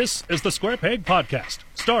This is the Square Peg Podcast,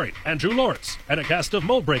 starring Andrew Lawrence and a cast of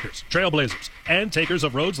Moldbreakers, Trailblazers, and takers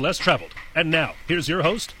of roads less traveled. And now, here's your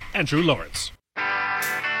host, Andrew Lawrence.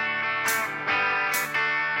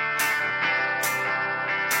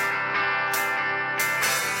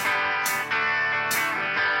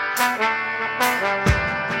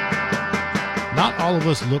 Not all of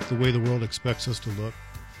us look the way the world expects us to look,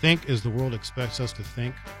 think as the world expects us to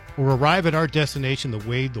think, or arrive at our destination the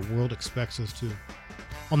way the world expects us to.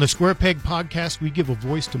 On the Square Peg Podcast, we give a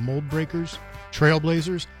voice to Moldbreakers,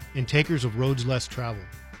 Trailblazers, and takers of roads less traveled.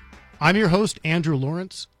 I'm your host, Andrew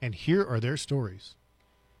Lawrence, and here are their stories.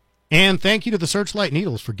 And thank you to the Searchlight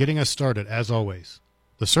Needles for getting us started, as always.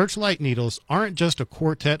 The Searchlight Needles aren't just a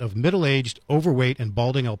quartet of middle-aged, overweight, and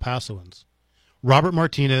balding El Pasoans. Robert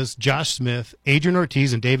Martinez, Josh Smith, Adrian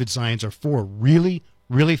Ortiz, and David Sines are four really,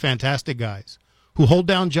 really fantastic guys who hold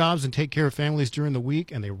down jobs and take care of families during the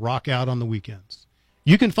week, and they rock out on the weekends.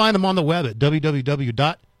 You can find them on the web at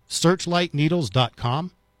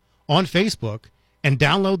www.searchlightneedles.com, on Facebook, and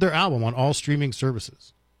download their album on all streaming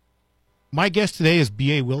services. My guest today is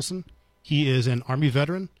B.A. Wilson. He is an Army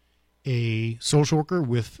veteran, a social worker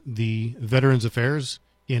with the Veterans Affairs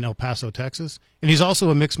in El Paso, Texas, and he's also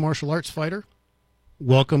a mixed martial arts fighter.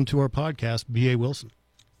 Welcome to our podcast, B.A. Wilson.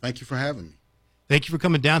 Thank you for having me. Thank you for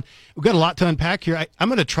coming down. We've got a lot to unpack here. I'm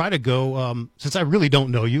going to try to go, since I really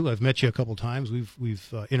don't know you, I've met you a couple times. We've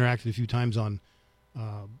interacted a few times on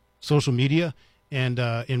social media, and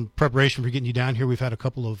in preparation for getting you down here, we've had a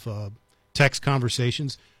couple of text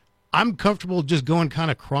conversations. I'm comfortable just going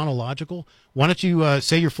kind of chronological. Why don't you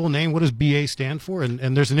say your full name? What does BA stand for?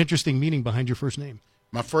 And there's an interesting meaning behind your first name.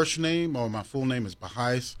 My first name, or my full name, is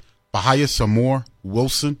Bahayas Amor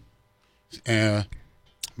Wilson. And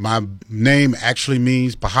my name actually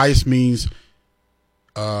means, Bahayas means,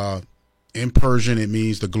 in Persian, it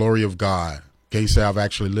means the glory of God. Can't say I've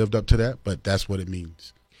actually lived up to that, but that's what it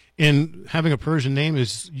means. And having a Persian name,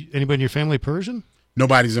 is anybody in your family Persian?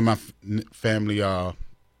 Nobody's in my family. No,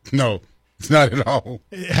 it's not at all.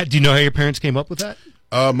 Do you know how your parents came up with that?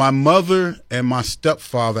 My mother and my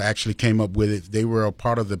stepfather actually came up with it. They were a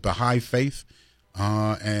part of the Baha'i faith,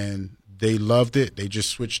 and they loved it. They just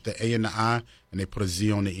switched the A and the I, and they put a Z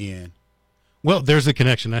on the end. Well, there's a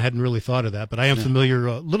connection. I hadn't really thought of that, but I am familiar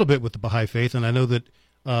a little bit with the Baha'i faith, and I know that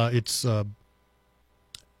it's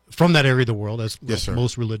from that area of the world, as yes, sir.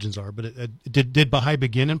 Most religions are. But did Baha'i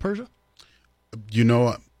begin in Persia? You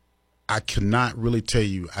know, I cannot really tell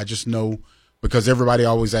you. I just know, because everybody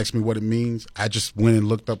always asks me what it means. I just went and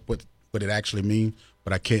looked up what it actually means,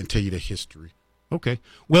 but I can't tell you the history. Okay.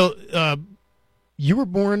 Well, you were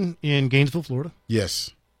born in Gainesville, Florida.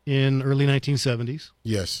 Yes. In early 1970s.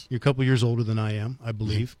 Yes. You're a couple years older than I am, I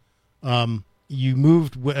believe. You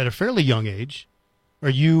moved at a fairly young age.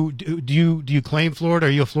 Do you claim Florida? Are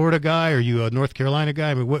you a Florida guy? Are you a North Carolina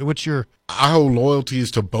guy? I mean, what's your? I hold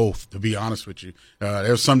loyalties to both, to be honest with you.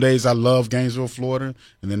 There's some days I love Gainesville, Florida,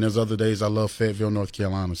 and then there's other days I love Fayetteville, North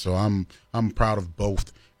Carolina. So I'm proud of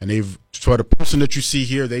both. And for the person that you see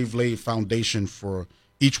here, they've laid foundation for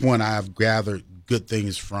each one I've gathered good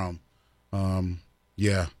things from.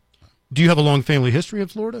 Yeah. Do you have a long family history in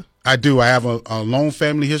Florida? I do. I have a long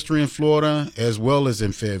family history in Florida as well as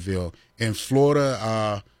in Fayetteville. In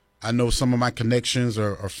Florida, I know some of my connections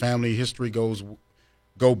or family history go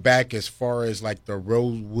back as far as like the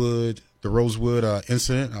Rosewood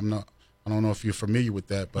incident. I don't know if you're familiar with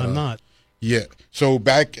that, but I'm not. Yeah. So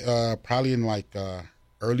back probably in like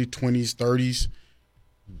early 20s, 30s,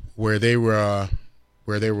 where they were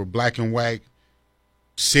black and white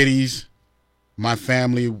cities. My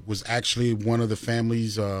family was actually one of the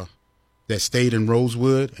families that stayed in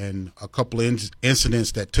Rosewood, and a couple of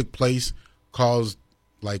incidents that took place caused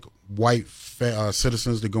like white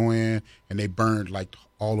citizens to go in, and they burned like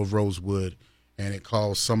all of Rosewood, and it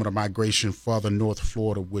caused some of the migration further north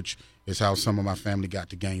Florida, which is how some of my family got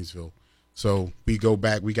to Gainesville. So we go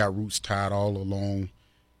back, we got roots tied all along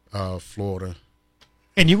Florida.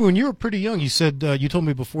 And when you were pretty young, you said you told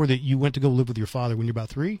me before that you went to go live with your father when you were about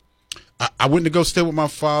 3? I went to go stay with my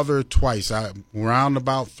father twice. Around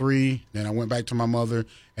about 3, then I went back to my mother,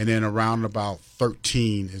 and then around about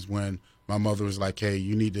 13 is when my mother was like, "Hey,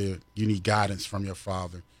 you need guidance from your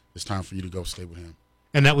father. It's time for you to go stay with him."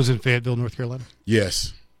 And that was in Fayetteville, North Carolina?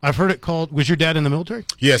 Yes. I've heard it called. Was your dad in the military?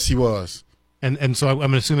 Yes, he was. And so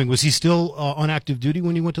I'm assuming, was he still on active duty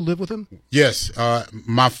when you went to live with him? Yes.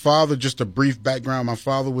 My father, just a brief background, my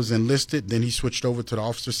father was enlisted. Then he switched over to the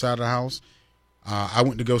officer side of the house. I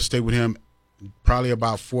went to go stay with him probably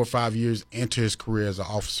about 4 or 5 years into his career as an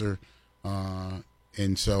officer.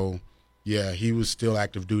 And so, yeah, he was still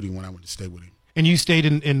active duty when I went to stay with him. And you stayed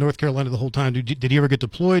in North Carolina the whole time. Did he ever get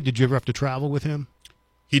deployed? Did you ever have to travel with him?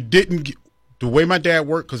 He didn't get, the way my dad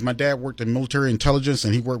worked, because my dad worked in military intelligence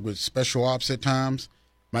and he worked with special ops at times.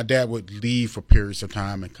 My dad would leave for periods of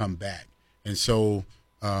time and come back. And so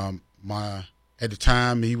at the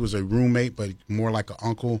time, he was a roommate, but more like an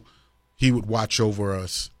uncle. He would watch over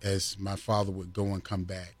us as my father would go and come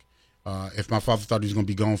back. If my father thought he was going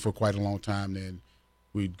to be gone for quite a long time, then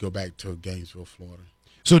we'd go back to Gainesville, Florida.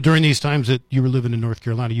 So during these times that you were living in North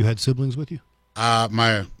Carolina, you had siblings with you?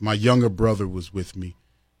 My younger brother was with me.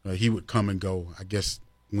 He would come and go. I guess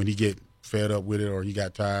when he get fed up with it or he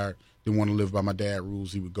got tired, didn't want to live by my dad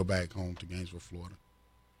rules, he would go back home to Gainesville, Florida.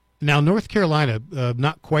 Now, North Carolina,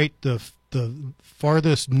 not quite the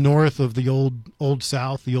farthest north of the old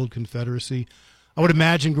South, the old Confederacy. I would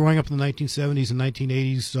imagine growing up in the 1970s and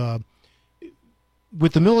 1980s,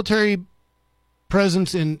 with the military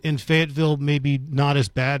presence in Fayetteville, maybe not as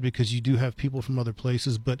bad because you do have people from other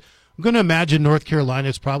places. But I'm going to imagine North Carolina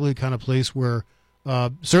is probably the kind of place where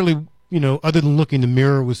certainly, other than looking in the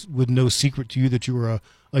mirror, was no secret to you that you were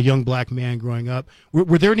a young black man growing up.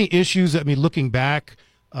 Were there any issues? I mean, looking back,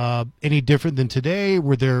 any different than today?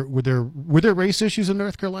 Were there race issues in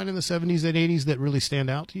North Carolina in the 70s and 80s that really stand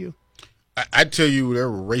out to you? I tell you, there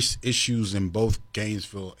were race issues in both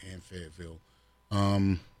Gainesville and Fayetteville.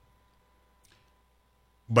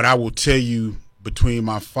 But I will tell you, between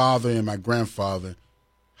my father and my grandfather,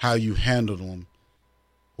 how you handle them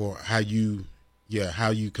or how you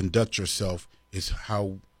conduct yourself is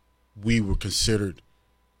how we were considered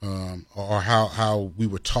or how we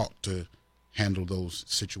were taught to handle those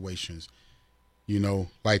situations.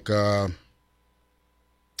 Like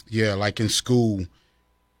in school,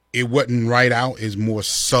 it wasn't right out, it's more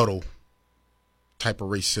subtle type of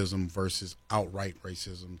racism versus outright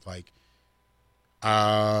racism. Like,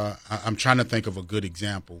 I'm trying to think of a good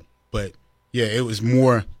example, but yeah, it was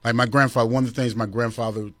more like my grandfather. One of the things my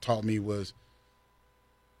grandfather taught me was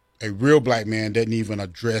a real black man doesn't even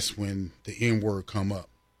address when the N-word come up,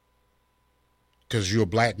 because you're a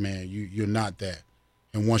black man. You're not that.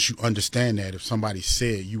 And once you understand that, if somebody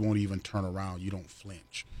said, you won't even turn around. You don't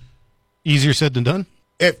flinch. Easier said than done?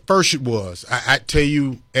 At first it was. I tell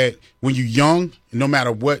you, when you're young, no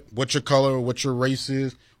matter what your color or what your race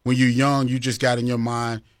is, when you're young, you just got in your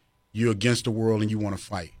mind you're against the world and you want to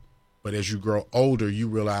fight. But as you grow older, you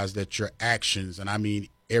realize that your actions, and I mean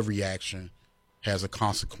every action, has a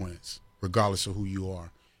consequence, regardless of who you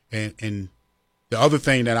are. And the other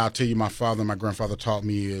thing that I'll tell you my father and my grandfather taught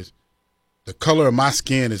me is the color of my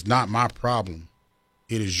skin is not my problem.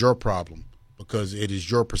 It is your problem, because it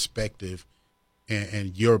is your perspective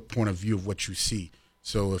and your point of view of what you see.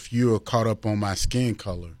 So if you're caught up on my skin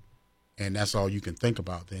color and that's all you can think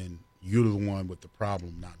about, then you're the one with the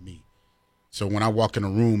problem, not me. So when I walk in a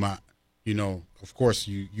room, of course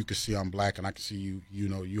you can see I'm black and I can see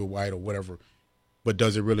you're white or whatever, but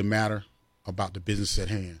does it really matter about the business at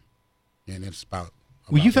hand? And it's about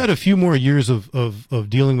well, you've had a few more years of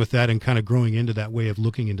dealing with that and kind of growing into that way of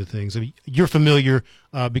looking into things. I mean, you're familiar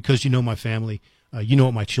because you know my family. You know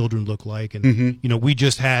what my children look like. And, we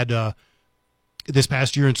just had this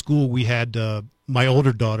past year in school, we had my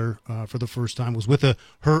older daughter for the first time was with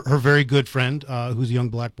her very good friend who's a young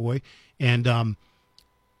black boy. And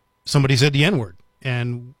somebody said the N-word,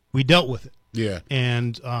 and we dealt with it. Yeah.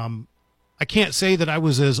 And I can't say that I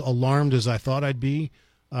was as alarmed as I thought I'd be.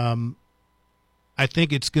 I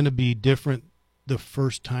think it's going to be different the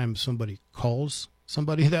first time somebody calls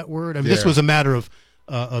somebody that word. I mean, This was a matter of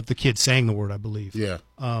the kid saying the word, I believe. Yeah.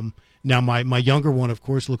 Now, my younger one, of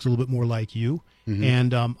course, looks a little bit more like you. Mm-hmm.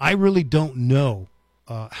 And I really don't know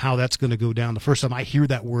how that's going to go down the first time I hear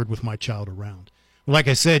that word with my child around. Like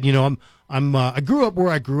I said, I grew up where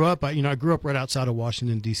I grew up. I grew up right outside of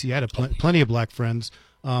Washington, D.C. I had plenty of black friends,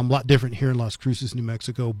 a lot different here in Las Cruces, New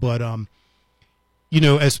Mexico. But,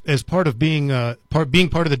 as part of being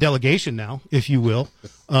part of the delegation now, if you will,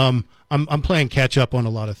 I'm playing catch up on a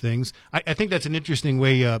lot of things. I think that's an interesting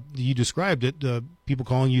way you described it. People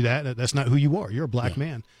calling you that's not who you are. You're a black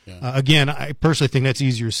man. Yeah. Again, I personally think that's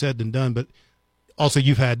easier said than done. But also,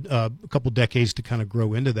 you've had a couple decades to kind of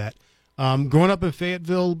grow into that. Growing up in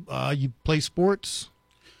Fayetteville, you play sports?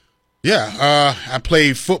 Yeah, I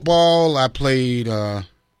played football. I played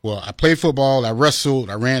football. I wrestled.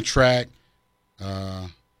 I ran track.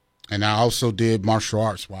 And I also did martial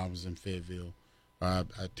arts while I was in Fayetteville. I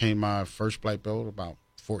attained my first black belt about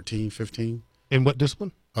 14, 15. In what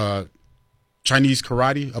discipline? Chinese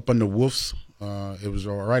karate up in the Wolfs. It was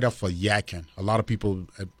right off of Yakin. A lot of people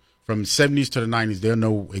from the 70s to the 90s, they'll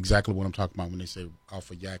know exactly what I'm talking about when they say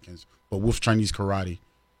off of Yakins. But Wolf's Chinese karate.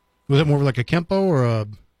 Was it more like a Kempo or a?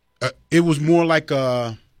 It was more like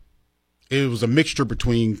it was a mixture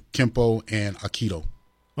between Kempo and Aikido.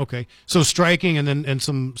 Okay, so striking and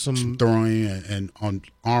some throwing and on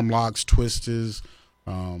arm locks, twists,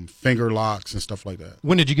 finger locks, and stuff like that.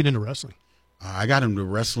 When did you get into wrestling? I got into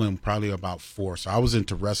wrestling probably about 4. So I was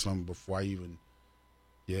into wrestling before I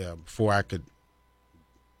could.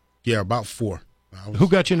 Yeah, about 4. Who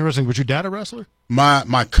got you into wrestling? Was your dad a wrestler?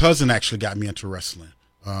 My cousin actually got me into wrestling.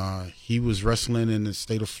 He was wrestling in the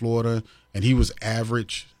state of Florida, and he was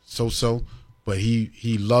average, so, but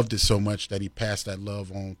he loved it so much that he passed that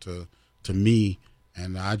love on to me,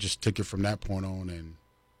 and I just took it from that point on.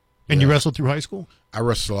 And you wrestled through high school? I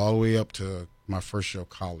wrestled all the way up to my first year of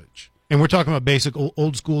college. And we're talking about basic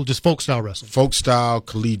old school, just folk style wrestling. Folk style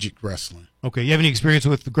collegiate wrestling. Okay, you have any experience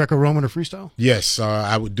with the Greco-Roman or freestyle? Yes,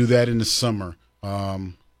 I would do that in the summer.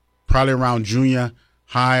 Probably around junior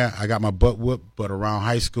high, I got my butt whooped, but around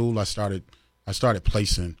high school, I started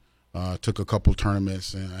placing. Took a couple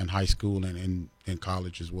tournaments in high school and in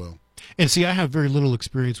college as well. And see, I have very little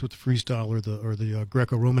experience with the freestyle or the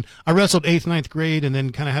Greco-Roman. I wrestled 8th, 9th grade, and then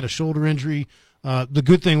kind of had a shoulder injury. The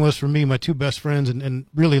good thing was for me, my 2 best friends, and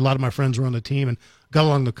really a lot of my friends were on the team and got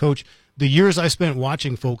along the coach. The years I spent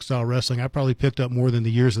watching folk style wrestling, I probably picked up more than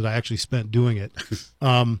the years that I actually spent doing it.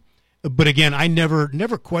 But again, I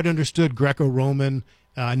never quite understood Greco-Roman.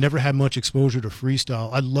 I never had much exposure to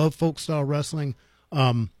freestyle. I love folk style wrestling.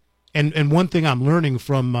 And one thing I'm learning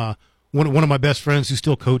from one of my best friends who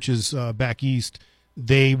still coaches back east,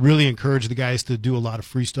 they really encourage the guys to do a lot of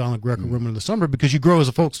freestyle and Greco-Roman in the summer because you grow as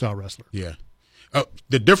a folk style wrestler. Yeah.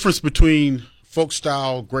 The difference between folk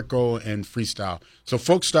style, Greco, and freestyle. So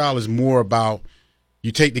folk style is more about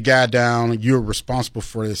you take the guy down, you're responsible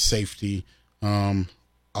for his safety, a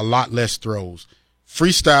lot less throws.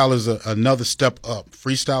 Freestyle is another step up.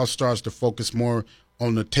 Freestyle starts to focus more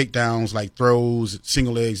on the takedowns like throws,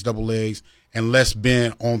 single legs, double legs, and less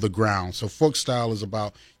bend on the ground. So folk style is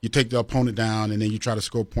about you take the opponent down and then you try to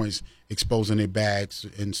score points exposing their backs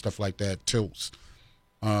and stuff like that, tilts.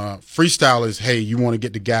 Freestyle is, hey, you want to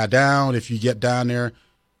get the guy down. If you get down there,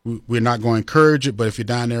 we're not going to encourage it, but if you're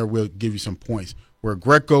down there, we'll give you some points. Where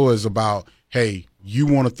Greco is about, hey, you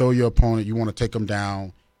want to throw your opponent, you want to take them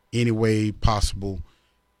down any way possible.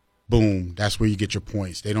 Boom, that's where you get your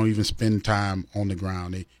points. They don't even spend time on the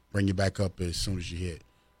ground. They bring you back up as soon as you hit.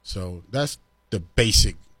 So that's the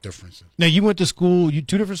basic differences. Now, you went to school, 2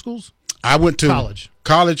 different schools? I went to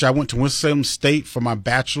college. I went to Winston-Salem State for my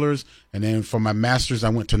bachelor's, and then for my master's, I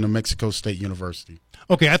went to New Mexico State University.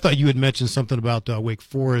 Okay, I thought you had mentioned something about Wake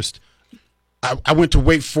Forest. I went to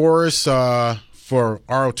Wake Forest for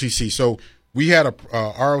ROTC. So we had a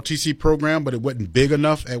ROTC program, but it wasn't big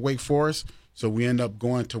enough at Wake Forest. So we ended up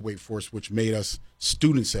going to Wake Forest, which made us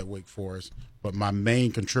students at Wake Forest. But my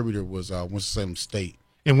main contributor was Winston-Salem State.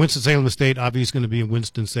 And Winston-Salem State, obviously, going to be in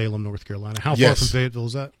Winston-Salem, North Carolina. How far from Fayetteville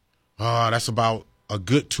is that? That's about a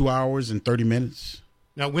good 2 hours and 30 minutes.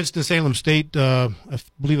 Now, Winston-Salem State, I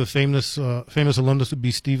believe a famous alumnus would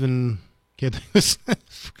be Stephen A.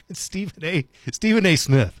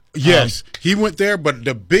 Smith. Yes, he went there, but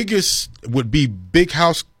the biggest would be Big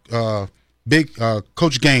House,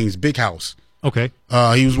 Coach Gaines, Big House. Okay.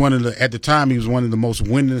 He was at the time, he was one of the most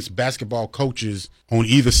winningest basketball coaches on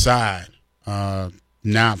either side. Now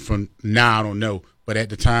I don't know, but at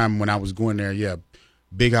the time when I was going there, yeah,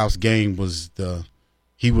 Big House Game was the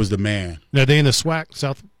man. Now, are they in the SWAC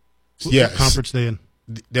South Conference? They in?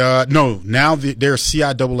 No, now they're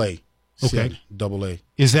CIAA. Okay, CIAA.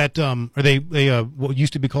 Is that are they what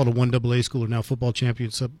used to be called a 1AA school, or now football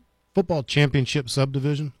championship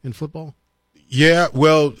subdivision in football? Yeah,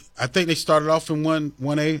 well, I think they started off in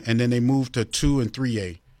 1A and then they moved to 2 and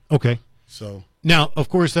 3A. Okay. So now, of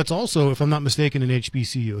course, that's also, if I'm not mistaken, an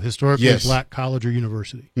HBCU, historically a black college or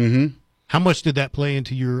university. Mm-hmm. How much did that play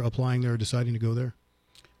into your applying there or deciding to go there?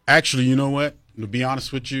 Actually, you know what? To be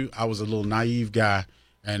honest with you, I was a little naive guy,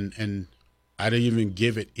 and I didn't even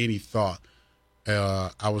give it any thought.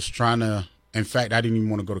 I was trying to – in fact, I didn't even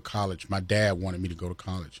want to go to college. My dad wanted me to go to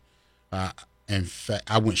college. In fact,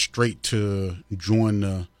 I went straight to join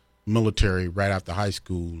the military right after high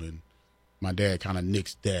school, and my dad kind of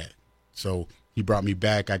nixed that. So he brought me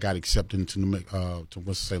back. I got accepted to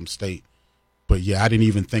Winston-Salem State. But, yeah, I didn't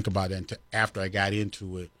even think about that until after I got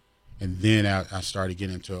into it. And then I started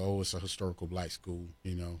getting into, it's a historical black school,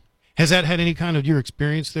 you know. Has that had any kind of, your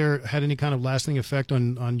experience there, had any kind of lasting effect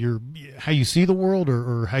on your how you see the world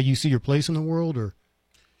or how you see your place in the world? Or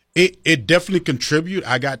It definitely contributed.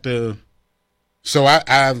 I got to – so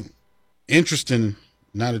I'm interesting,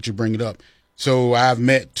 now that you bring it up. So I've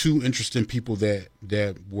met 2 interesting people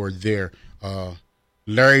that were there.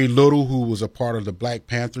 Larry Little, who was a part of the Black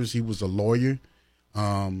Panthers, he was a lawyer.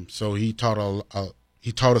 So he taught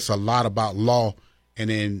us a lot about law, and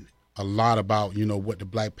then a lot about, what the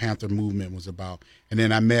Black Panther movement was about. And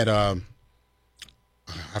then I met, I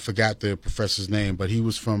forgot the professor's name, but he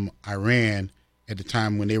was from Iran at the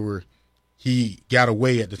time when he got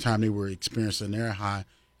away at the time they were experiencing their high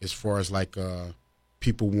as far as like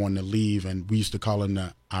people wanting to leave. And we used to call him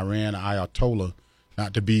the Iran Ayatollah,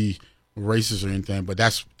 not to be racist or anything, but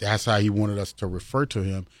that's how he wanted us to refer to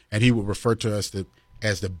him. And he would refer to us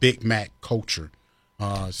as the Big Mac culture.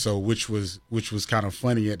 So which was kind of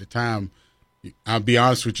funny at the time. I'll be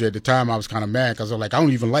honest with you, at the time I was kind of mad because I was like, I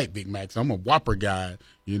don't even like Big Macs. I'm a Whopper guy,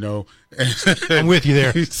 I'm with you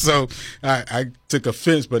there. So I took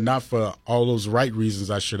offense, but not for all those right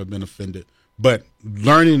reasons I should have been offended. But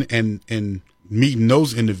learning and meeting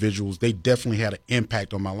those individuals, they definitely had an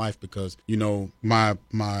impact on my life because, my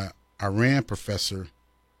Iran professor,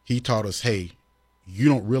 he taught us, hey, you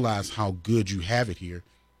don't realize how good you have it here,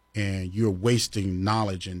 and you're wasting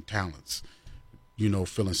knowledge and talents,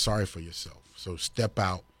 feeling sorry for yourself. So step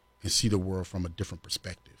out and see the world from a different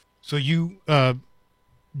perspective. So you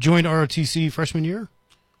joined ROTC freshman year?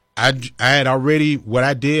 I had already, what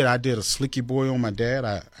I did a slicky boy on my dad.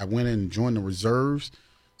 I went in and joined the reserves.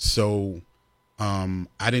 So I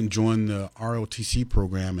didn't join the ROTC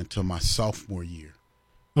program until my sophomore year.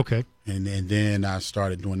 Okay. And then I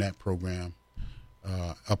started doing that program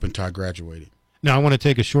up until I graduated. Now, I want to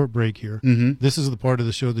take a short break here. Mm-hmm. This is the part of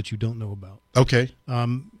the show that you don't know about. Okay.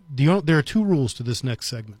 There are two rules to this next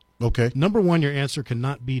segment. Okay. Number one, your answer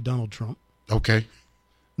cannot be Donald Trump. Okay.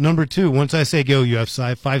 Number two, once I say go, you have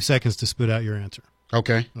 5 seconds to spit out your answer.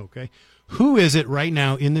 Okay. Okay. Who is it right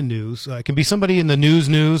now in the news? It can be somebody in the news.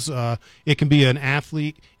 It can be an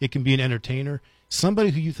athlete. It can be an entertainer. Somebody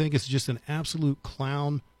who you think is just an absolute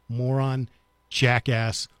clown, moron,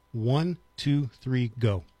 jackass. 1, 2, 3,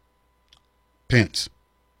 go. Pence.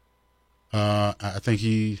 I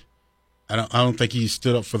don't think he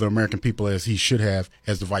stood up for the American people as he should have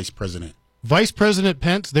as the vice president. Vice President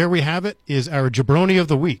Pence, there we have it, is our Jabroni of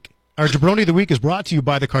the Week. Our Jabroni of the Week is brought to you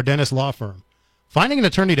by the Cardenas Law Firm. Finding an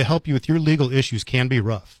attorney to help you with your legal issues can be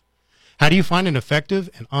rough. How do you find an effective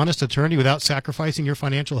and honest attorney without sacrificing your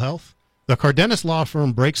financial health? The Cardenas Law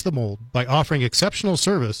Firm breaks the mold by offering exceptional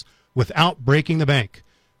service without breaking the bank.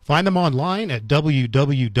 Find them online at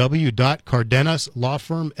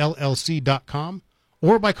www.cardenaslawfirmllc.com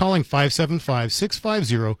or by calling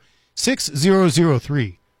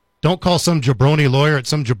 575-650-6003. Don't call some jabroni lawyer at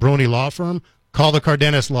some jabroni law firm. Call the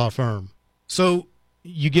Cardenas Law Firm. So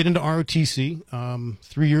you get into ROTC,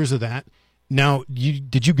 3 years of that. Now,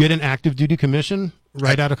 did you get an active duty commission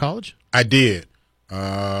right out of college? I did.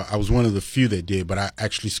 I was one of the few that did, but I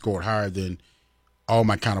actually scored higher than all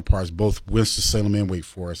my counterparts, both Winston-Salem and Wake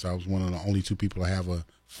Forest. I was one of the only two people to have a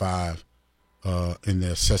 5 in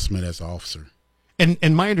the assessment as an officer.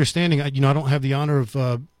 And my understanding, I don't have the honor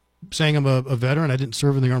of saying I'm a veteran. I didn't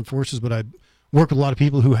serve in the armed forces, but I work with a lot of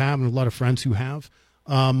people who have and a lot of friends who have.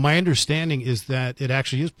 My understanding is that it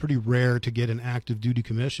actually is pretty rare to get an active duty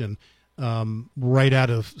commission right out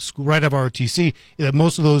of school, right out of ROTC.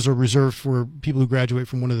 Most of those are reserved for people who graduate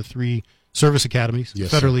from one of the 3 service academies,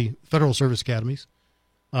 yes, federal service academies.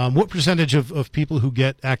 What percentage of people who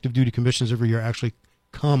get active duty commissions every year actually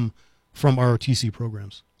come from ROTC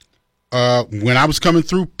programs? When I was coming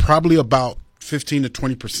through, probably about 15 to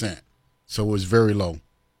 20%. So it was very low.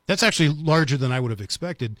 That's actually larger than I would have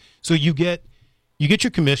expected. So you get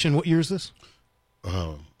your commission. What year is this?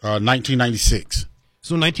 1996.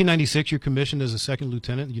 So in 1996, you're commissioned as a second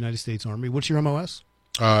lieutenant in the United States Army. What's your MOS?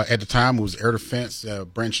 At the time, it was Air Defense,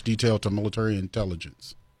 branch detail to military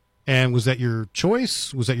intelligence. And was that your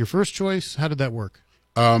choice? Was that your first choice? How did that work?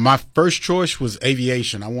 My first choice was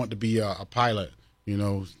aviation. I wanted to be a pilot.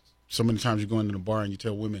 So many times you go into the bar and you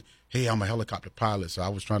tell women, hey, I'm a helicopter pilot. So I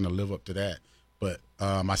was trying to live up to that. But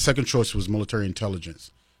my second choice was military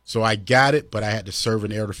intelligence. So I got it, but I had to serve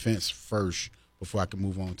in Air Defense first before I could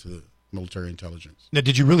move on to military intelligence. Now,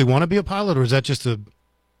 did you really want to be a pilot, or is that just a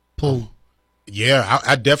pull? Yeah,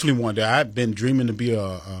 I definitely wanted that. I've been dreaming to be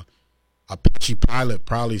a Apache pilot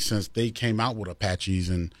probably since they came out with Apaches,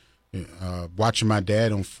 and watching my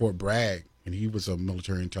dad on Fort Bragg, and he was a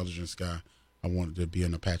military intelligence guy. I wanted to be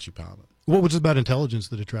an Apache pilot. What was it about intelligence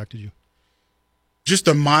that attracted you? Just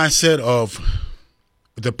the mindset of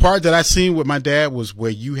the part that I seen with my dad was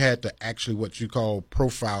where you had to actually what you call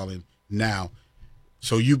profiling now.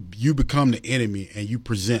 So you become the enemy and you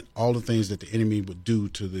present all the things that the enemy would do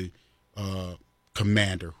to the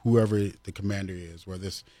commander, whoever the commander is, whether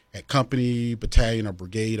it's at company, battalion, or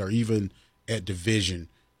brigade, or even at division.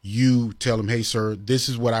 you tell them, hey, sir, this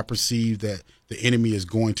is what I perceive that the enemy is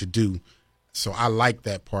going to do. So I like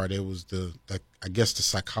that part. It was I guess the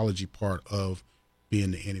psychology part of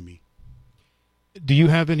being the enemy. Do you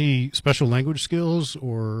have any special language skills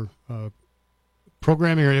or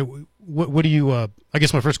programming? Or what do you? I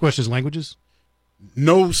guess my first question is languages.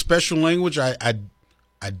 No special language. I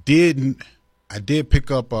did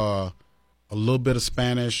pick up a little bit of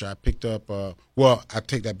Spanish. I picked up. Well, I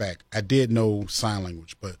take that back. I did know sign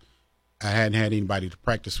language, but I hadn't had anybody to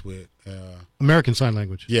practice with. American Sign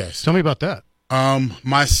Language. Yes. Tell me about that.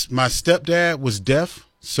 My stepdad was deaf,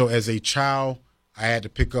 so as a child, I had to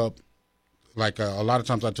pick up. Like a lot of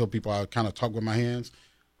times, I tell people I kind of talk with my hands.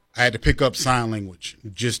 I had to pick up sign language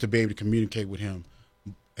just to be able to communicate with him.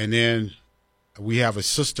 And then we have a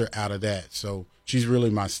sister out of that, so she's really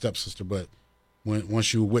my stepsister. But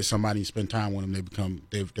once you're with somebody and spend time with them, they become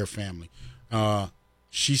their family.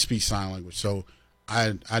 She speaks sign language, so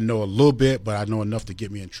I know a little bit, but I know enough to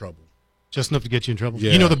get me in trouble. Just enough to get you in trouble?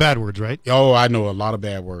 Yeah. You know the bad words, right? Oh, I know a lot of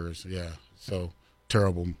bad words, yeah. So,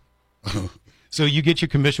 terrible. So you get your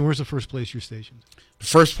commission. Where's the first place you're stationed? The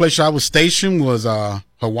first place I was stationed was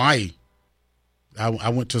Hawaii. I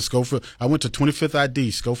went to Schofield. I went to 25th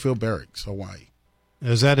ID, Schofield Barracks, Hawaii.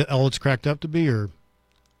 Is that all it's cracked up to be, or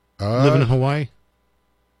living in Hawaii?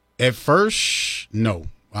 At first, no.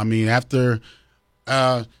 I mean, after,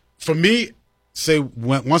 for me,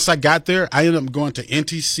 once I got there, I ended up going to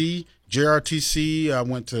NTC, JRTC. I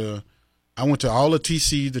went to all the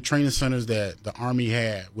TC, the training centers that the Army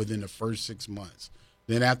had within the first 6 months.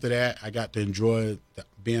 Then after that, I got to enjoy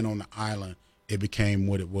being on the island. It became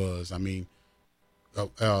what it was. I mean,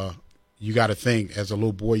 you got to think, as a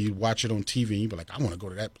little boy, you'd watch it on TV and you'd be like, I want to go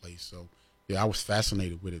to that place. So, yeah, I was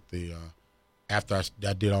fascinated with it. After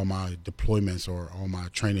I did all my deployments or all my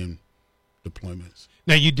training deployments.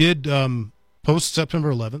 Now, you did post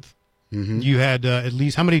September 11th. Mm-hmm. You had at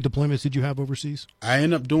least, how many deployments did you have overseas? I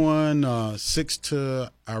ended up doing 6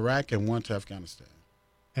 to Iraq and 1 to Afghanistan.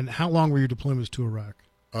 And how long were your deployments to Iraq?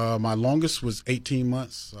 My longest was 18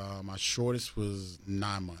 months. My shortest was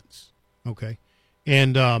 9 months. Okay.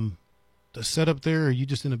 And the setup there, are you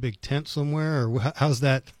just in a big tent somewhere, or how's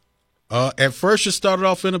that? At first, it started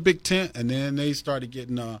off in a big tent, and then they started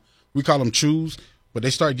getting, we call them chews, but they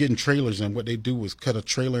started getting trailers, and what they do was cut a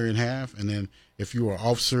trailer in half, and then if you were an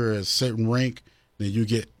officer at a certain rank, then you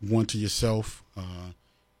get one to yourself.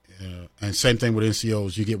 And same thing with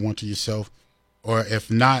NCOs, you get one to yourself. Or if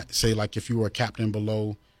not, say like if you were a captain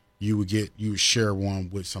below, you would share one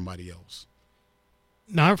with somebody else.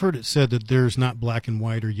 Now, I've heard it said that there's not black and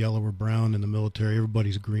white or yellow or brown in the military.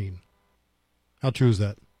 Everybody's green. How true is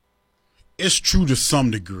that? It's true to some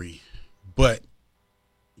degree, but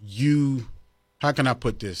how can I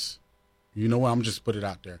put this? You know what? I'm just put it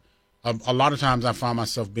out there. A lot of times I find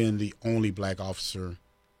myself being the only black officer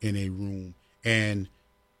in a room, and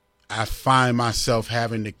I find myself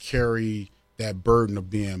having to carry that burden of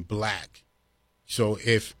being black. So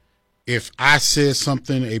if I said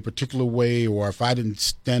something a particular way, or if I didn't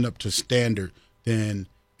stand up to standard, then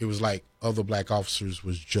it was like other black officers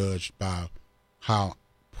was judged by how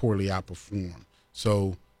poorly I performed.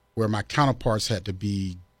 So where my counterparts had to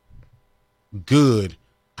be good,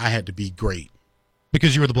 I had to be great.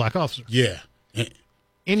 Because you were the black officer. Yeah.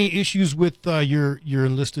 Any issues with your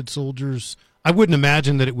enlisted soldiers? I wouldn't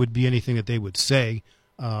imagine that it would be anything that they would say.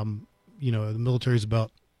 The military is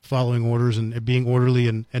about following orders and being orderly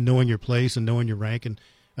and knowing your place and knowing your rank, and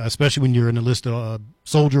especially when you're an enlisted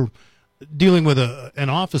soldier dealing with an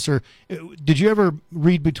officer. Did you ever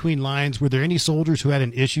read between lines? Were there any soldiers who had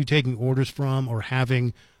an issue taking orders from or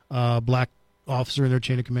having a black officer in their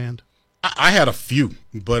chain of command? I had a few,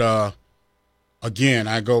 but again,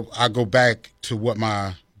 I go back to what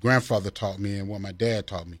my grandfather taught me and what my dad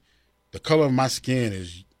taught me. The color of my skin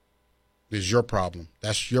is your problem.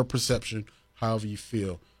 That's your perception, however you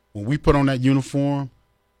feel. When we put on that uniform,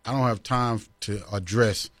 I don't have time to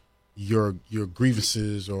address your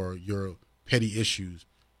grievances or your petty issues.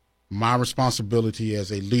 My responsibility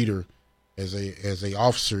as a leader, as a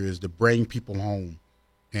officer, is to bring people home,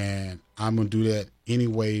 and I'm gonna do that any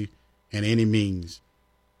way and any means.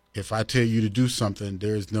 If I tell you to do something,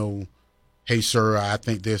 there's no, hey sir, I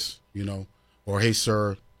think this, or hey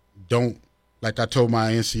sir, don't. Like I told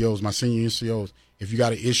my NCOs, my senior NCOs, if you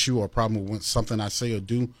got an issue or a problem with something I say or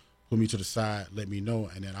do, pull me to the side, let me know,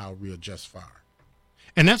 and then I'll readjust fire.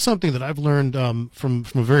 And that's something that I've learned from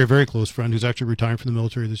a very, very close friend who's actually retiring from the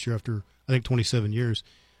military this year after, I think, 27 years.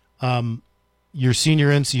 Your senior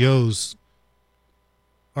NCOs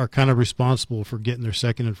are kind of responsible for getting their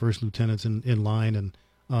second and first lieutenants in line.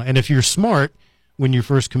 And if you're smart, when you're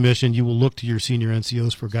first commissioned, you will look to your senior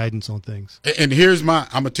NCOs for guidance on things. And I'm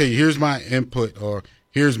going to tell you, here's my input, or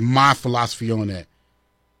here's my philosophy on that.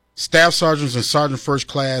 Staff sergeants and sergeant first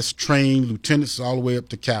class train lieutenants all the way up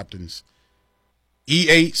to captains.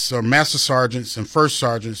 E8s or master sergeants and first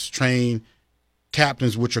sergeants train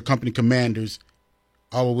captains, which are company commanders,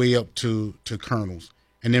 all the way up to colonels.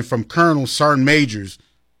 And then from colonels, sergeant majors,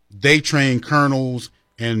 they train colonels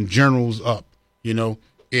and generals up. You know,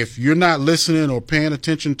 if you're not listening or paying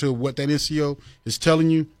attention to what that NCO is telling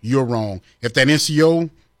you, you're wrong. If that NCO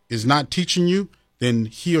is not teaching you, then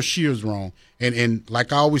he or she is wrong. And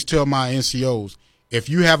like I always tell my NCOs, if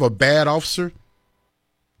you have a bad officer,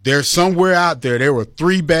 there's somewhere out there were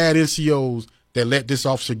 3 bad NCOs that let this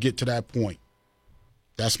officer get to that point.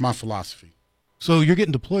 That's my philosophy. So you're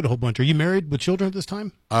getting deployed a whole bunch. Are you married with children at this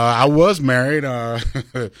time? I was married.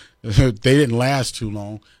 They didn't last too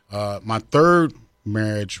long. My third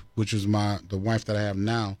marriage, which is the wife that I have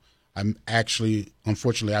now,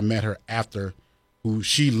 unfortunately, I met her after, who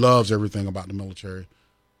she loves everything about the military.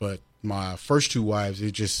 But my first 2 wives,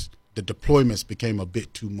 the deployments became a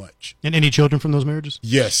bit too much. And any children from those marriages?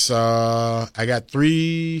 Yes. I got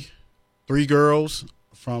three girls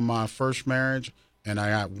from my first marriage, and I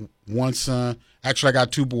got 1 son. Actually, I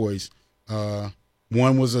got 2 boys.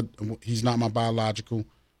 One he's not my biological,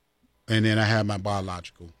 and then I had my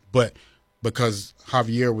biological. But because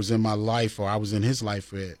Javier was in my life, or I was in his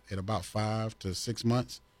life at about 5 to 6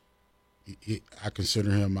 months, I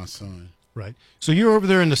consider him my son. Right. So you're over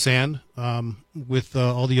there in the sand with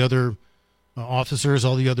all the other officers,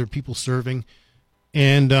 all the other people serving,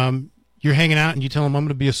 and you're hanging out, and you tell them, I'm going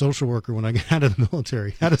to be a social worker when I get out of the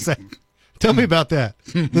military. How does that? Tell me about that.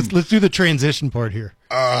 Let's do the transition part here.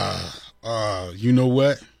 You know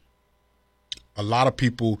what? A lot of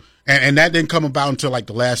people, and that didn't come about until like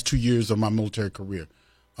the last 2 years of my military career.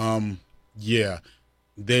 A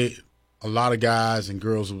lot of guys and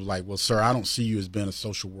girls were like, well, sir, I don't see you as being a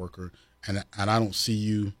social worker, and I don't see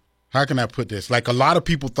you. How can I put this? Like, a lot of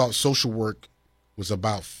people thought social work was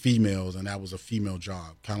about females, and that was a female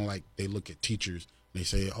job. Kind of like they look at teachers and they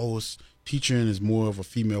say, oh, teaching is more of a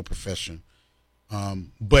female profession.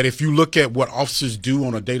 But if you look at what officers do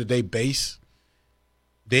on a day-to-day basis,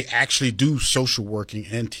 they actually do social working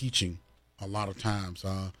and teaching a lot of times.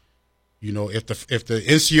 You know, if the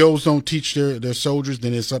NCOs don't teach their soldiers,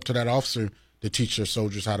 then it's up to that officer to teach their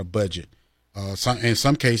soldiers how to budget. In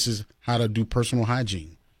some cases, how to do personal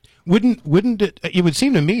hygiene. Wouldn't it would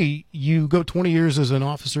seem to me, you go 20 years as an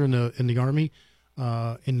officer in the Army,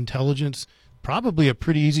 in intelligence, probably a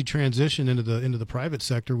pretty easy transition into the private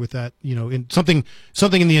sector with that, you know, in something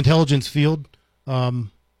in the intelligence field.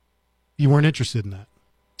 You weren't interested in that.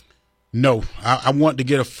 No, I want to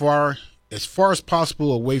get as far as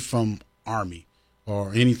possible away from Army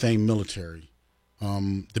or anything military.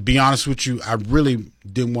 To be honest with you, I really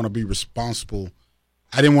didn't want to be responsible.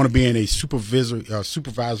 I didn't want to be in a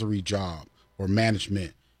supervisory job or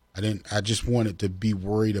management. I just wanted to be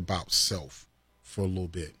worried about self for a little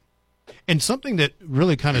bit. And something that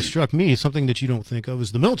really kind of struck me, something that you don't think of,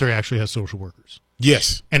 is the military actually has social workers.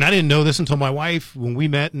 Yes. And I didn't know this until my wife, when we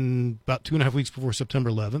met in about 2.5 weeks before September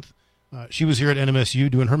 11th. She was here at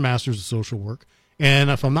NMSU doing her master's of social work. And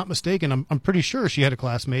if I'm not mistaken, I'm pretty sure she had a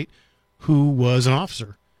classmate who was an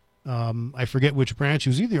officer. I forget which branch. She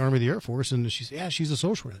was either the Army or the Air Force. And she said, yeah, she's a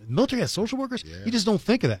social worker. The military has social workers? Yeah. You just don't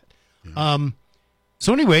think of that. Yeah.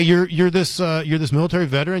 So anyway, you're this military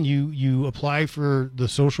veteran. You apply for the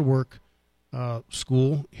social work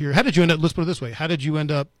school here. How did you end up? Let's put it this way: how did you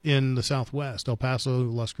end up in the Southwest, El Paso,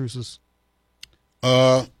 Las Cruces?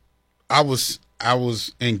 I was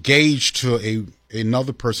engaged to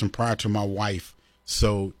another person prior to my wife,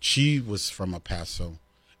 so she was from El Paso,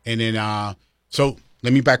 and then so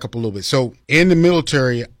let me back up a little bit. So in the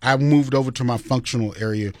military, I moved over to my functional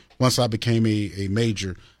area. Once I became a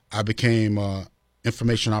major, I became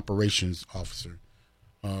information operations officer.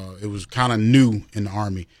 It was kind of new in the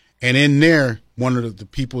Army. And in there, one of the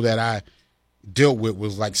people that I dealt with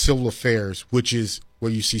was like civil affairs, which is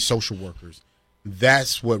where you see social workers.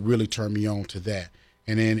 That's what really turned me on to that.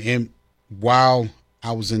 And then while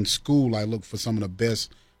I was in school, I looked for some of the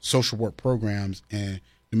best social work programs, and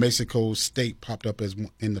New Mexico State popped up as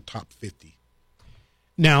in the top 50.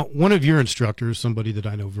 Now, one of your instructors, somebody that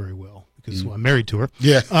I know very well, because I'm married to her.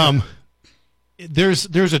 Yeah. There's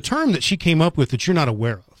a term that she came up with that you're not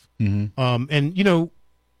aware of. Mm-hmm. And you know,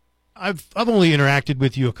 I've only interacted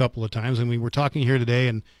with you a couple of times, and we were talking here today,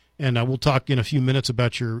 and we'll talk in a few minutes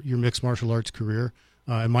about your mixed martial arts career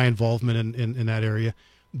and my involvement in that area.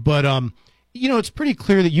 But you know, it's pretty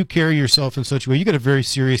clear that you carry yourself in such a way. You got a very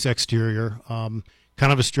serious exterior, kind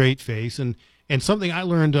of a straight face, and And something I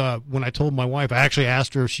learned when I told my wife, I actually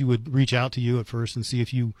asked her if she would reach out to you at first and see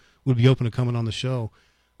if you would be open to coming on the show.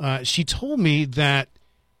 She told me that,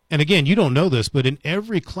 and again, you don't know this, but in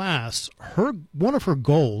every class, one of her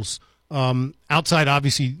goals, outside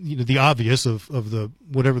obviously the obvious of the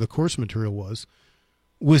whatever the course material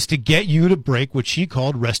was to get you to break what she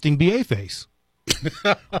called resting BA face.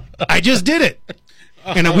 I just did it.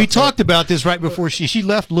 And we talked about this right before she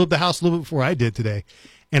left the house a little bit before I did today.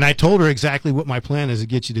 And I told her exactly what my plan is to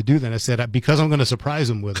get you to do that. I said, because I'm going to surprise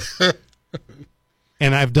him with it.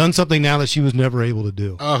 And I've done something now that she was never able to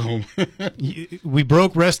do. Oh. We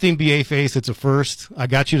broke resting BA face. It's a first. I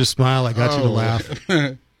got you to smile. I got you to laugh.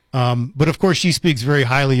 But of course, she speaks very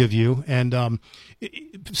highly of you. And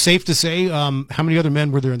safe to say, how many other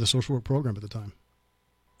men were there in the social work program at the time?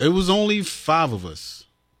 It was only 5 of us.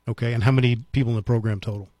 Okay, and how many people in the program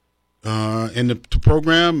total? In the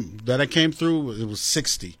program that I came through, it was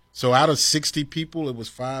 60. So out of 60 people, it was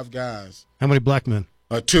 5 guys. How many black men?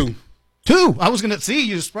 2. 2? I was going to see.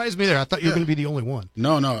 You surprised me there. I thought you were going to be the only one.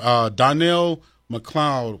 No. Donnell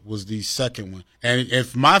McLeod was the second one. And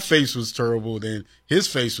if my face was terrible, then his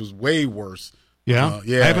face was way worse. Yeah?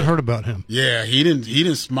 Yeah. I haven't heard about him. Yeah, he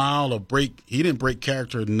didn't smile or break. He didn't break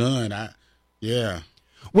character, none. Yeah.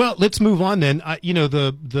 Well, let's move on then.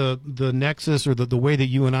 The nexus or the way that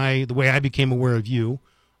you and the way I became aware of you,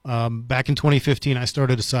 back in 2015, I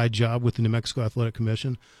started a side job with the New Mexico Athletic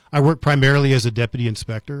Commission. I worked primarily as a deputy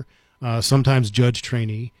inspector, sometimes judge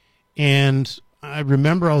trainee. And I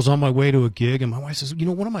remember I was on my way to a gig, and my wife says,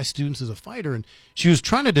 one of my students is a fighter. And she was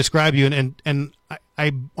trying to describe you, and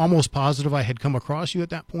I'm almost positive I had come across you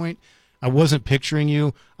at that point. I wasn't picturing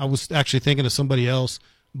you. I was actually thinking of somebody else.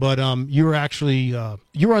 But you were actually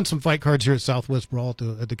you were on some fight cards here at Southwest Brawl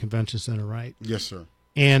at the convention center, right? Yes, sir.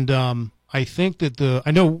 And I think that the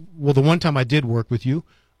one time I did work with you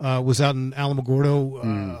was out in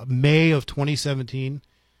Alamogordo, May of 2017.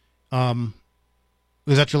 Was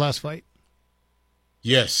that your last fight?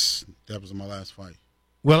 Yes, that was my last fight.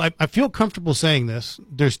 Well, I feel comfortable saying this.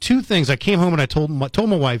 There's 2 things. I came home and I told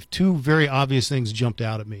my wife 2 very obvious things jumped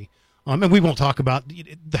out at me. And we won't talk about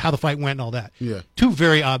how the fight went and all that. Yeah. 2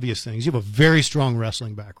 very obvious things. You have a very strong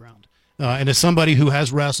wrestling background. And as somebody who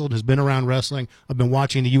has wrestled, has been around wrestling, I've been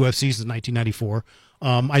watching the UFC since 1994.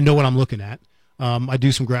 I know what I'm looking at. I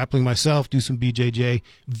do some grappling myself, do some BJJ.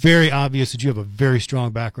 Very obvious that you have a very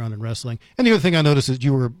strong background in wrestling. And the other thing I noticed is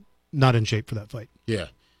you were not in shape for that fight. Yeah.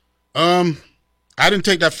 I didn't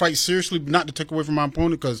take that fight seriously, not to take away from my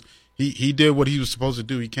opponent, because he did what he was supposed to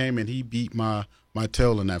do. He came and he beat my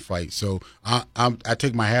tail in that fight. So I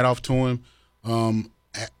take my hat off to him.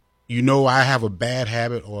 I have a bad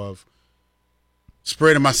habit of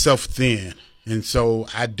spreading myself thin. And so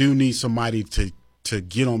I do need somebody to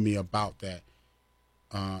get on me about that.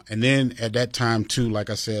 And then at that time too, like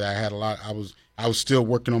I said, I was still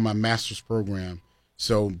working on my master's program.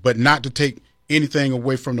 So, but not to take anything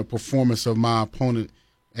away from the performance of my opponent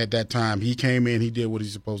at that time. He came in, he did what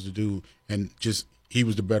he's supposed to do, and he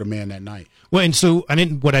was the better man that night. Well, and so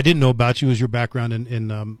what I didn't know about you is your background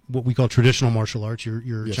in what we call traditional martial arts,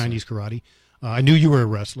 your Yes, Chinese karate. I knew you were a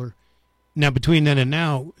wrestler. Now, between then and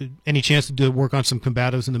now, any chance to work on some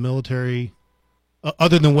combatives in the military,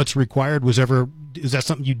 other than what's required? Is that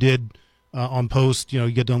something you did on post? You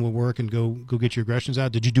get done with work and go get your aggressions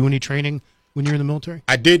out. Did you do any training when you were in the military?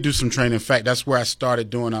 I did do some training. In fact, that's where I started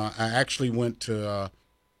doing. I actually went to.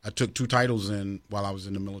 I took 2 titles while I was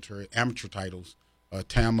in the military, amateur titles,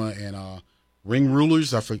 TAMA and Ring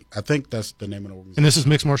Rulers. I think that's the name of the organization. And this is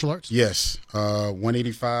mixed martial arts? Yes,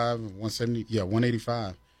 185, 170. Yeah,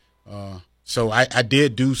 185. So I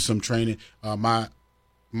did do some training. My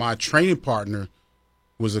training partner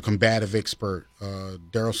was a combative expert,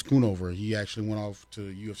 Daryl Schoonover. He actually went off to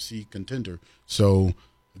UFC contender. So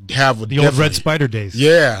the old Red Spider days.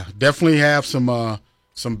 Yeah, definitely have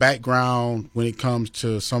some background when it comes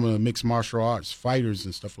to some of the mixed martial arts fighters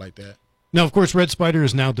and stuff like that. Now, of course, Red Spider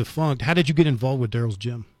is now defunct. How did you get involved with Daryl's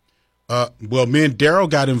gym? Well, me and Daryl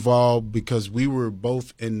got involved because we were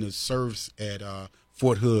both in the service at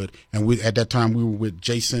Fort Hood, and at that time we were with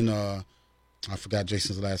Jason. I forgot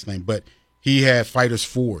Jason's last name, but he had Fighters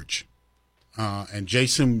Forge, and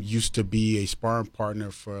Jason used to be a sparring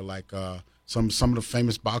partner for some of the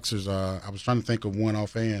famous boxers. I was trying to think of one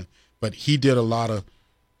offhand, but he did a lot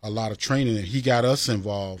of training, and he got us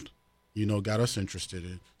involved. Got us interested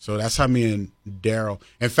in. So that's how me and Daryl.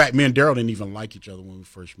 In fact, me and Daryl didn't even like each other when we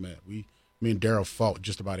first met. Me and Daryl fought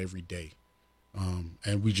just about every day,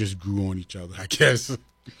 and we just grew on each other, I guess.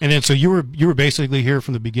 And then, so you were basically here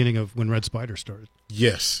from the beginning of when Red Spider started.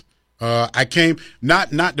 Yes, I came not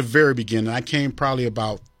the very beginning. I came probably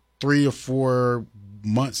about 3 or 4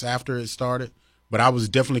 months after it started, but I was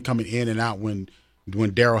definitely coming in and out when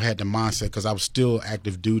Daryl had the mindset, because I was still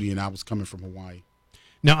active duty and I was coming from Hawaii.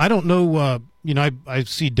 Now, I don't know, I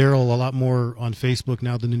see Daryl a lot more on Facebook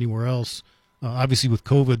now than anywhere else. Obviously, with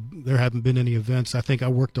COVID, there haven't been any events. I think I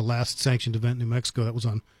worked the last sanctioned event in New Mexico. That was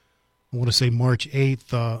on, I want to say, March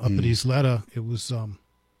 8th up at Isleta. It was,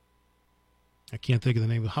 I can't think of the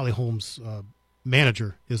name. Holly Holmes'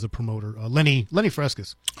 manager is the promoter, Lenny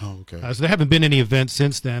Frescas. Oh, okay. So there haven't been any events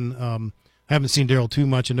since then. I haven't seen Daryl too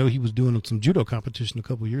much. I know he was doing some judo competition a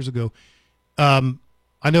couple of years ago.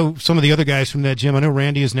 I know some of the other guys from that gym. I know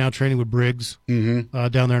Randy is now training with Briggs down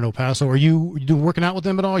there in El Paso. Are you working out with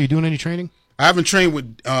them at all? Are you doing any training? I haven't trained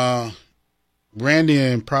with Randy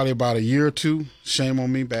in probably about a year or two. Shame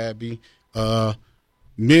on me, bad B.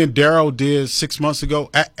 Me and Daryl did 6 months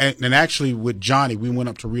ago. And actually with Johnny, we went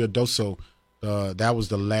up to Rio Doso. That was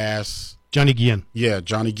the last. Johnny Guillen. Yeah,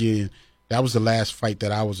 Johnny Guillen. That was the last fight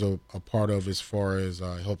that I was a part of as far as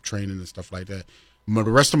help training and stuff like that. But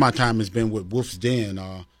the rest of my time has been with Wolf's Den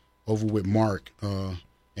over with Mark.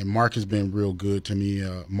 And Mark has been real good to me.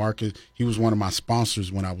 He was one of my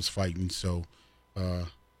sponsors when I was fighting. So,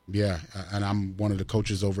 yeah, and I'm one of the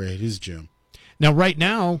coaches over at his gym. Now, right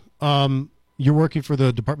now, you're working for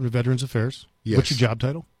the Department of Veterans Affairs. Yes. What's your job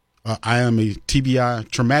title? I am a TBI,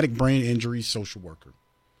 traumatic brain injury social worker.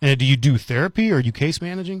 And do you do therapy or are you case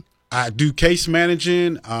managing? I do case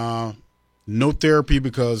managing, no therapy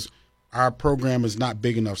because our program is not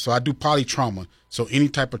big enough. So I do polytrauma, so any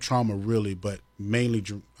type of trauma really, but mainly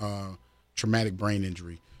traumatic brain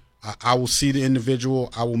injury. I will see the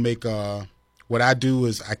individual. I will make what I do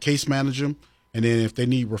is I case manage them, and then if they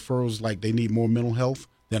need referrals, like they need more mental health,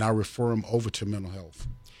 then I refer them over to mental health.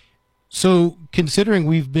 So considering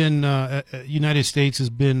we've been, United States has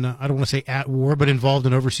been, I don't want to say at war, but involved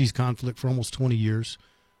in overseas conflict for almost 20 years,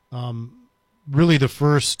 really the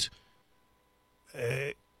first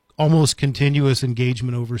almost continuous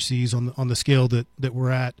engagement overseas on the scale that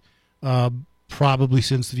we're at, probably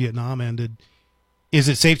since the Vietnam ended. Is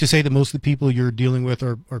it safe to say that most of the people you're dealing with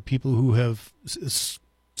are people who have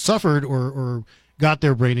suffered or got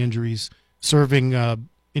their brain injuries serving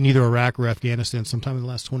in either Iraq or Afghanistan sometime in the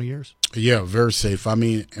last 20 years? Yeah, very safe. I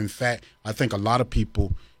mean, in fact, I think a lot of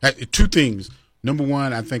people, two things. Number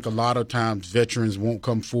one, I think a lot of times veterans won't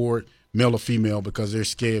come forward, male or female, because they're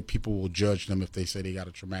scared people will judge them if they say they got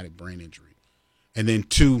a traumatic brain injury. And then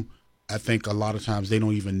two, I think a lot of times they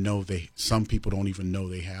don't even know some people don't even know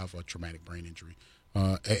they have a traumatic brain injury.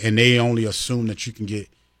 And they only assume that you can get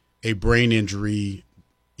a brain injury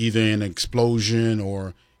either in an explosion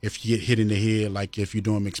or if you get hit in the head, like if you're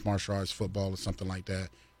doing mixed martial arts, football or something like that.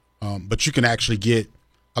 But you can actually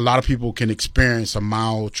a lot of people can experience a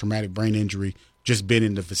mild traumatic brain injury just being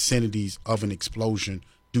in the vicinities of an explosion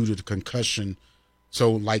due to the concussion.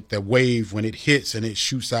 So like the wave, when it hits and it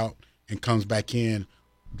shoots out and comes back in,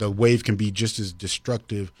 the wave can be just as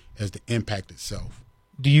destructive as the impact itself.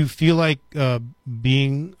 Do you feel like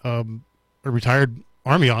being a retired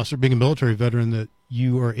Army officer, being a military veteran, that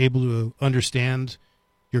you are able to understand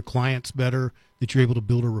your clients better, that you're able to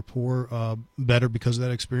build a rapport better because of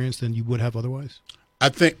that experience than you would have otherwise? I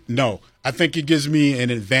think it gives me an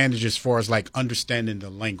advantage as far as like understanding the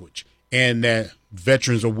language, and that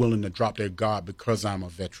veterans are willing to drop their guard because I'm a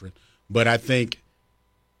veteran. But I think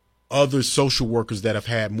other social workers that have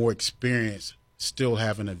had more experience still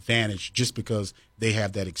have an advantage just because they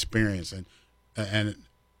have that experience. And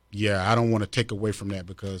yeah, I don't want to take away from that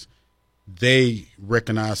because they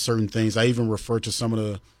recognize certain things. I even refer to some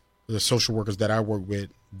of the social workers that I work with.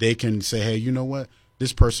 They can say, hey, you know what?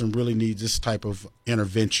 This person really needs this type of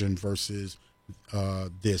intervention versus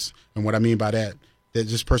this. And what I mean by that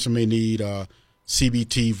this person may need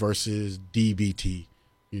CBT versus DBT,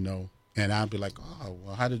 and I'll be like, oh,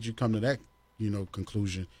 well, how did you come to that,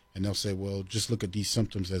 conclusion? And they'll say, well, just look at these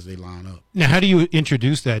symptoms as they line up. Now, how do you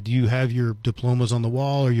introduce that? Do you have your diplomas on the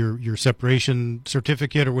wall or your separation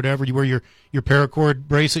certificate or whatever? You wear your paracord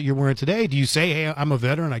bracelet you're wearing today? Do you say, hey, I'm a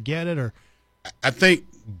veteran, I get it? Or I think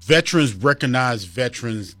veterans recognize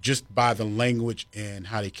veterans just by the language and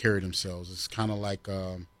how they carry themselves. It's kind of like,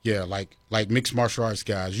 like mixed martial arts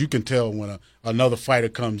guys. You can tell when another fighter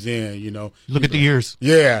comes in, Look at the ears.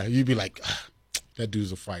 Yeah, you'd be like, that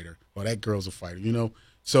dude's a fighter or that girl's a fighter,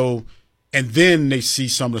 So, and then they see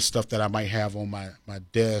some of the stuff that I might have on my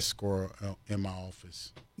desk or in my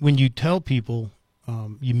office. When you tell people,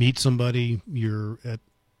 you meet somebody, you're at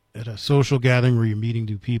a social gathering where you're meeting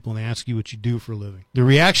new people, and they ask you what you do for a living, the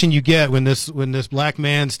reaction you get when this black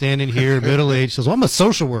man standing here, middle aged, says, "Well, I'm a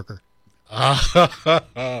social worker."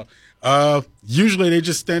 Usually they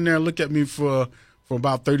just stand there and look at me for for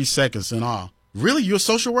about 30 seconds and all. Really, you're a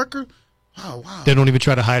social worker? Oh wow. They don't even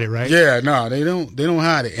try to hide it, right? Yeah, no, they don't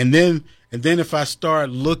hide it. And then if I start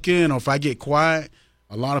looking or if I get quiet,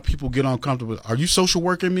 a lot of people get uncomfortable. Are you social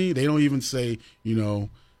working me? They don't even say,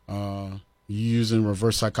 using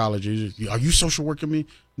reverse psychology. Are you social working me?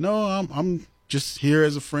 No, I'm just here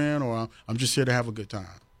as a friend, or I'm just here to have a good time.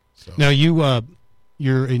 So. Now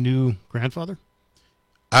you're a new grandfather?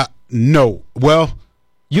 No. Well,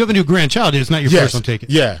 you have a new grandchild. It's not your first, I'm taking.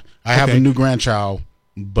 Yeah, I have a new grandchild,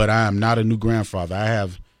 but I am not a new grandfather. I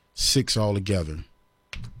have 6 altogether.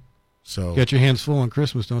 So you got your hands full on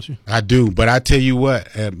Christmas, don't you? I do, but I tell you what,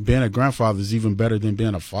 being a grandfather is even better than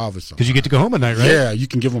being a father. Because you get to go home at night, right? Yeah, you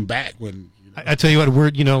can give them back when. I tell you what,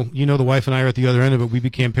 the wife and I are at the other end of it. We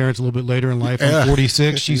became parents a little bit later in life. I'm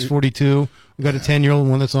 46, she's 42. We got a 10-year-old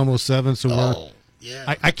one that's almost 7. So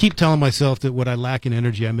I keep telling myself that what I lack in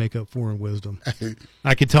energy, I make up for in wisdom.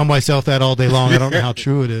 I could tell myself that all day long. I don't know how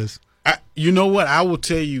true it is. You know what? I will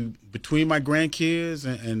tell you, between my grandkids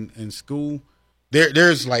and school,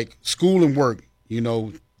 there's like school and work.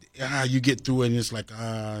 You get through it and it's like,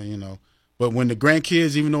 But when the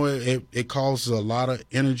grandkids, even though it causes a lot of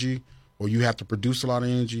energy, or you have to produce a lot of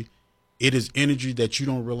energy, it is energy that you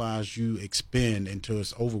don't realize you expend until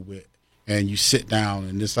it's over with. And you sit down,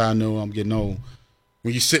 and this I know I'm getting old.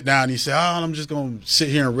 When you sit down and you say, I'm just going to sit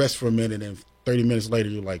here and rest for a minute, and 30 minutes later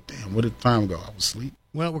you're like, damn, where did the time go? I was asleep.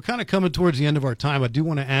 Well, we're kind of coming towards the end of our time. I do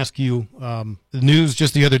want to ask you, the news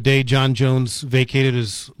just the other day, John Jones vacated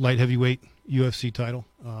his light heavyweight UFC title,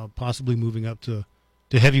 possibly moving up to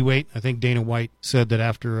heavyweight. I think Dana White said that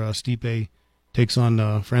after Stipe takes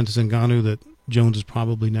on Francis Ngannou that Jones is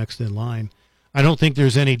probably next in line. I don't think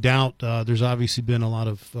there's any doubt. There's obviously been a lot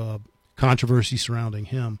of controversy surrounding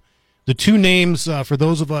him. The two names, for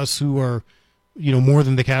those of us who are, more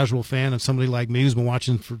than the casual fan, and somebody like me who's been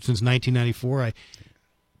watching since 1994,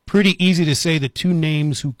 pretty easy to say the two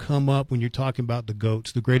names who come up when you're talking about the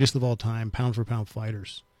GOATs, the greatest of all time, pound-for-pound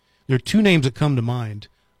fighters. There are two names that come to mind,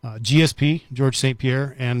 GSP, George St.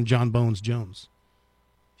 Pierre, and John Bones Jones.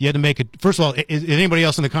 You had to make it. First of all, is anybody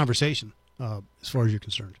else in the conversation as far as you're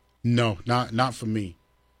concerned? No, not for me.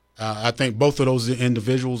 I think both of those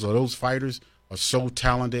individuals or those fighters are so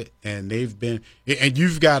talented, and they've been. And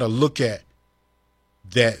you've got to look at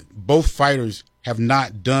that. Both fighters have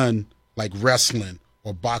not done like wrestling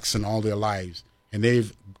or boxing all their lives, and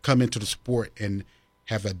they've come into the sport and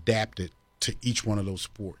have adapted to each one of those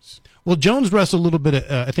sports. Well, Jones wrestled a little bit at,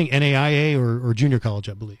 I think, NAIA or junior college,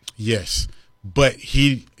 I believe. Yes. But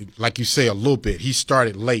he, like you say, a little bit. He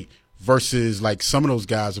started late versus like some of those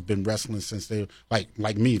guys have been wrestling since they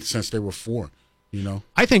like me since they were 4.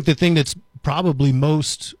 I think the thing that's probably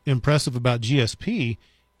most impressive about GSP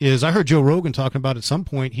is I heard Joe Rogan talking about at some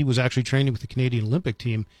point he was actually training with the Canadian Olympic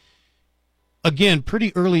team. Again,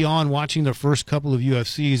 pretty early on, watching the first couple of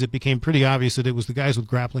UFCs, it became pretty obvious that it was the guys with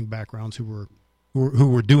grappling backgrounds who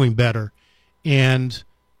were doing better, and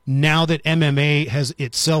now that MMA has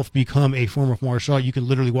itself become a form of martial art, you can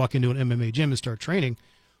literally walk into an MMA gym and start training.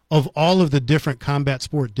 Of all of the different combat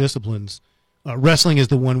sport disciplines, wrestling is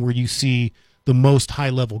the one where you see the most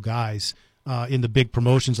high-level guys in the big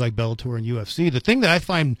promotions like Bellator and UFC. The thing that I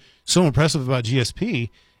find so impressive about GSP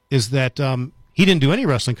is that he didn't do any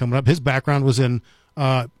wrestling coming up. His background was in,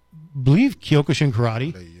 I believe, Kyokushin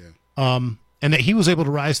karate. And that he was able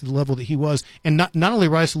to rise to the level that he was, and not only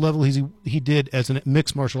rise to the level he did as a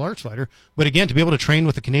mixed martial arts fighter, but again, to be able to train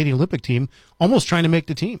with the Canadian Olympic team, almost trying to make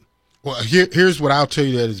the team. Well, here's what I'll tell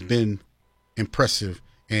you that has been impressive,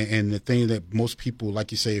 and the thing that most people,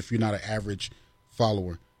 like you say, if you're not an average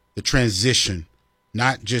follower, the transition,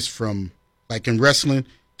 not just from, like in wrestling,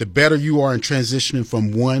 the better you are in transitioning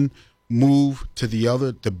from one move to the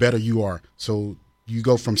other, the better you are. So you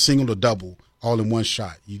go from single to double all in one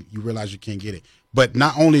shot. You realize you can't get it. But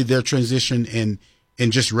not only their transition in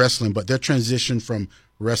just wrestling, but their transition from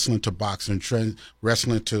wrestling to boxing,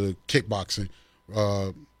 wrestling to kickboxing,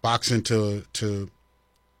 boxing to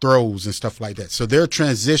throws and stuff like that. So their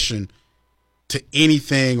transition to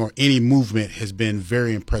anything or any movement has been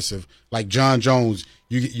very impressive. Like John Jones,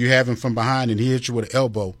 you have him from behind and he hits you with an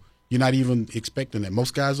elbow. You're not even expecting that.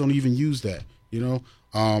 Most guys don't even use that,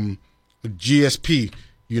 GSP,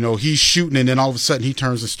 he's shooting and then all of a sudden he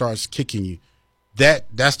turns and starts kicking you.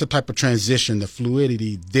 That's the type of transition, the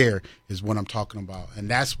fluidity there is what I'm talking about. And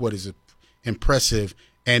that's what is impressive.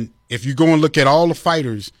 And if you go and look at all the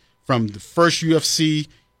fighters from the first UFC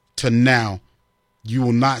to now, you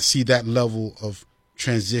will not see that level of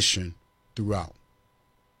transition throughout.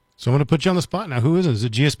 So I'm going to put you on the spot now. Who is it? Is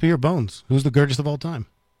it GSP or Bones? Who's the greatest of all time?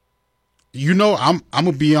 I'm going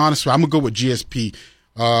to be honest with you. I'm going to go with GSP.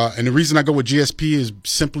 And the reason I go with GSP is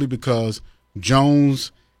simply because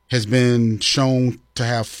Jones has been shown to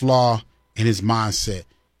have flaw in his mindset.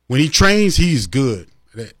 When he trains, he's good.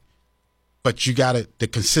 But you got the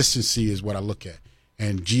consistency is what I look at.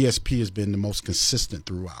 And GSP has been the most consistent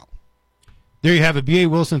throughout. There you have it. B.A.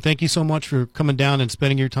 Wilson, thank you so much for coming down and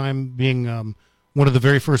spending your time being one of the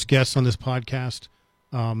very first guests on this podcast.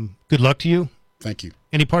 Good luck to you. Thank you.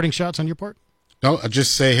 Any parting shots on your part? No, I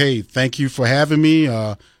just say, hey, thank you for having me.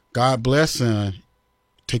 God bless, and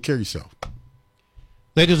take care of yourself.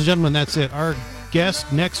 Ladies and gentlemen, that's it. Our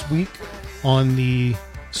guest next week on the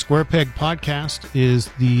Square Peg podcast is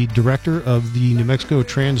the director of the New Mexico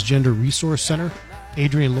Transgender Resource Center,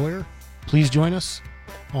 Adrian Lawyer. Please join us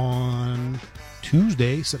on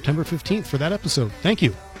Tuesday, September 15th for that episode. Thank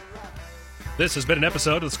you. This has been an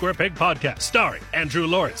episode of the Square Peg Podcast, starring Andrew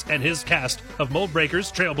Lawrence and his cast of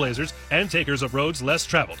Moldbreakers, Trailblazers, and takers of roads less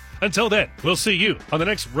traveled. Until then, we'll see you on the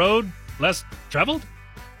next Road Less Traveled?